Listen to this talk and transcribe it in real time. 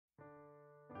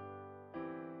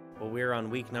Well, we're on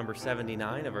week number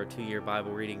 79 of our 2-year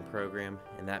Bible reading program,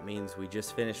 and that means we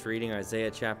just finished reading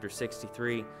Isaiah chapter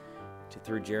 63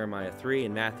 through Jeremiah 3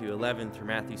 and Matthew 11 through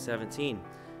Matthew 17.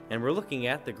 And we're looking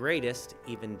at the greatest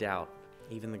even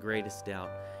the greatest doubt.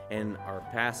 And our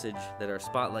passage that our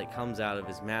spotlight comes out of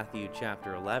is Matthew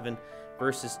chapter 11,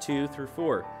 verses 2 through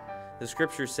 4. The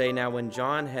scriptures say, "Now when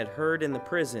John had heard in the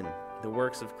prison the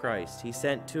works of Christ, he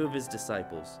sent 2 of his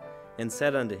disciples, and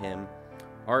said unto him,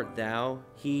 Art thou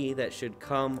he that should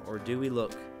come, or do we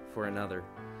look for another?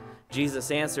 Jesus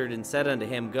answered and said unto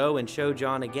him, Go and show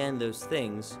John again those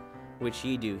things which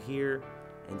ye do hear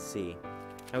and see."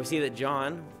 Now we see that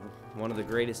John, one of the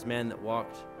greatest men that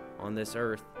walked on this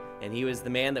earth, and he was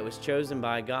the man that was chosen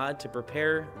by God to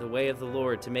prepare the way of the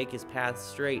Lord, to make his path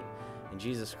straight. And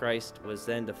Jesus Christ was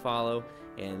then to follow,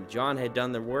 and John had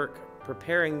done the work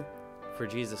preparing for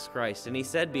Jesus Christ. And he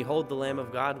said, "Behold the Lamb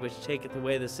of God, which taketh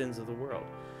away the sins of the world."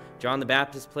 John the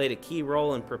Baptist played a key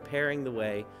role in preparing the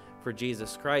way for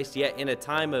Jesus Christ, yet in a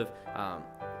time of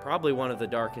probably one of the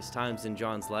darkest times in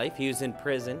John's life. He was in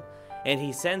prison, and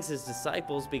he sends his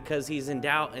disciples because he's in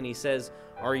doubt, and he says,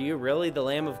 "Are you really the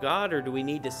Lamb of God, or do we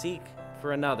need to seek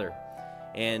for another?"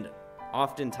 And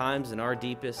oftentimes in our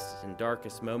deepest and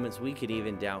darkest moments, we could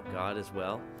even doubt God as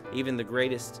well. Even the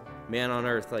greatest man on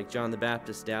earth, like John the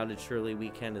Baptist, doubted. Surely we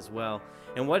can as well.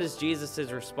 And what is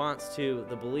Jesus' response to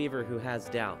the believer who has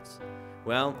doubts?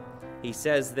 Well, he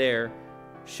says there,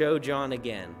 show John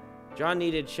again. John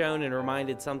needed shown and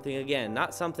reminded something again.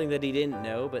 Not something that he didn't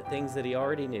know, but things that he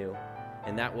already knew.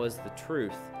 And that was the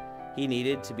truth. He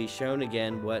needed to be shown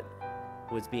again what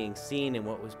was being seen and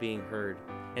what was being heard.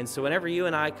 And so whenever you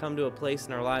and I come to a place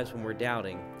in our lives when we're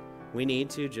doubting, we need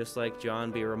to, just like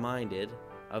John, be reminded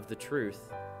of the truth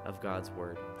of God's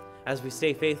Word. As we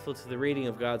stay faithful to the reading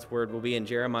of God's Word, we'll be in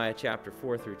Jeremiah chapter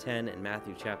 4 through 10 and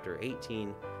Matthew chapter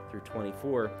 18 through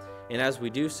 24. And as we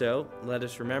do so, let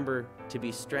us remember to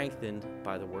be strengthened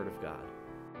by the Word of God.